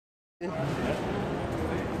On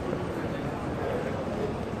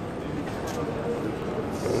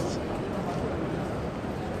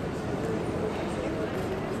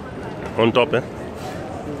top, eh?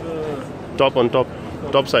 Top on top.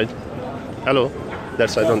 Top side. Hello. That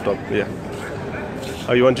side on top. Yeah.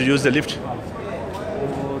 You want to use the lift?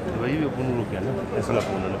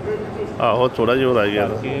 हाँ थोड़ा जो रह गया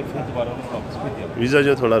था visa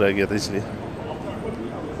जो थोड़ा रह गया था इसलिए।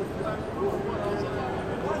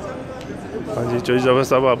 हाँ जी चौधरी जाफर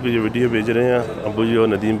साहब आपकी जो वीडियो भेज रहे हैं अबू जी और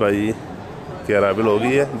नदीम भाई की अराइवल हो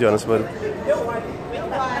गई है जोहान्सबर्ग,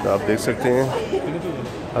 तो आप देख सकते हैं।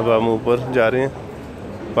 अब हम ऊपर जा रहे हैं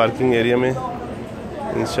पार्किंग एरिया में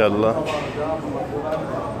इंशाल्लाह।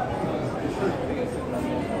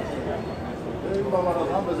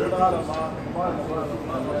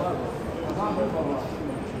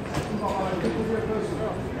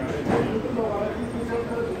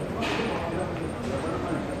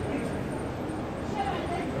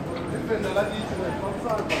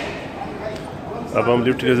 अब हम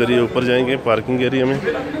लिफ्ट के ज़रिए ऊपर जाएंगे पार्किंग एरिया में।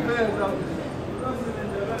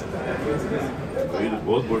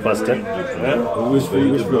 फर्स्ट है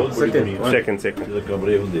second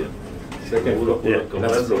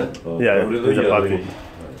parking.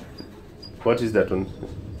 What is that one?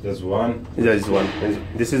 There's one. Yeah, is one.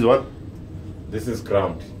 This is one. This is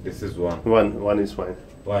ground. This is one. One is fine.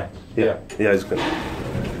 Why? Yeah, it's good.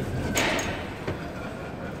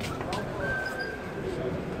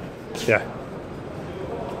 Yeah.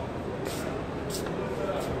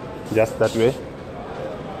 Just that way.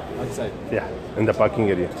 Outside. Yeah, in the parking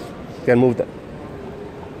area. Can move that.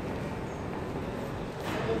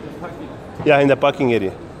 Yeah, in the parking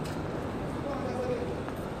area.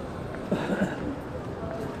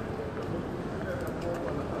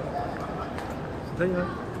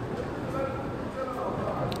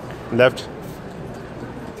 Left.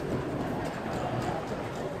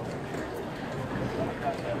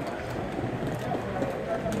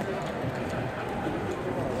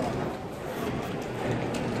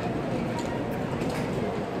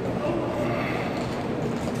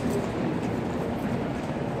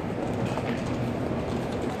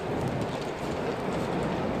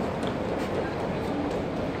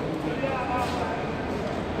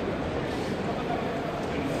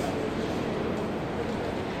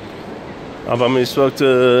 अब हम इस वक्त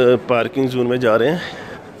parking zone में जा रहे हैं,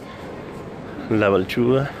 level 2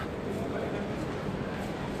 है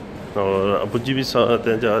और अबू जी भी साथ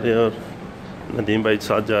हैं जा रहे हैं और नदीम भाई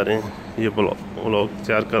साथ जा रहे हैं। ये ब्लॉग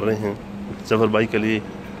तैयार कर रहे हैं जफर भाई के लिए।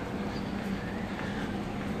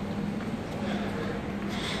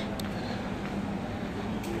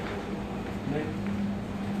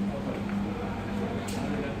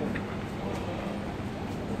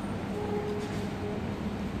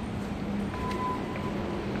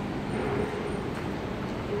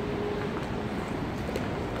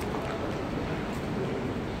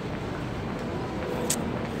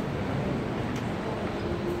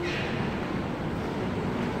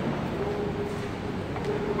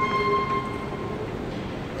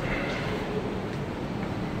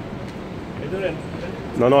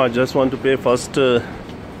 No, I just want to pay first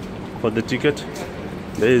for the ticket.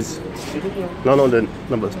 There is no, the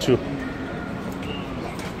number 2.